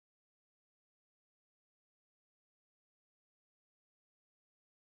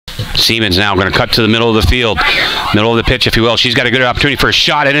Siemens now going to cut to the middle of the field, middle of the pitch, if you will. She's got a good opportunity for a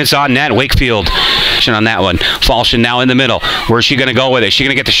shot, and it's on net. Wakefield on that one. Falshin now in the middle. Where's she going to go with it? Is she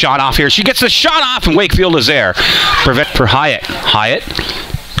going to get the shot off here? She gets the shot off, and Wakefield is there. Prevent for Hyatt. Hyatt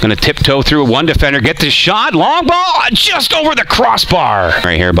going to tiptoe through one defender, get the shot, long ball, just over the crossbar.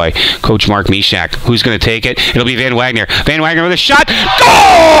 Right here by Coach Mark Mishak. Who's going to take it? It'll be Van Wagner. Van Wagner with a shot.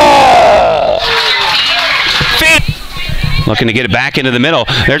 Goal! Looking to get it back into the middle.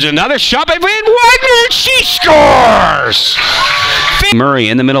 There's another shot by Van Wagner. She scores! Murray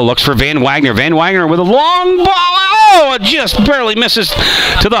in the middle looks for Van Wagner. Van Wagner with a long ball. Oh, it just barely misses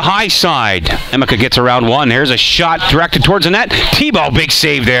to the high side. Emeka gets around one. Here's a shot directed towards the net. Tebow, big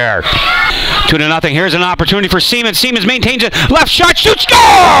save there. 2-0. Here's an opportunity for Siemens. Siemens maintains it. Left shot, shoots,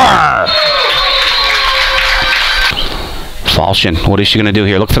 score! Falshin, what is she going to do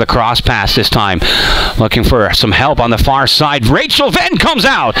here? Look for the cross pass this time. Looking for some help on the far side. Rachel Venn comes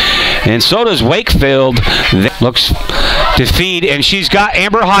out. And so does Wakefield. Looks to feed, and she's got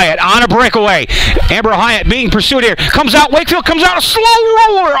Amber Hyatt on a breakaway. Amber Hyatt being pursued here. Comes out, Wakefield comes out, a slow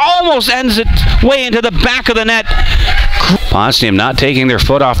roller. Almost ends it way into the back of the net. Potsdam not taking their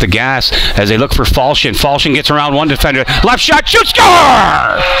foot off the gas as they look for Falshin. Falshin gets around one defender. Left shot, shoot,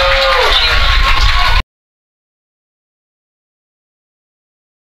 score!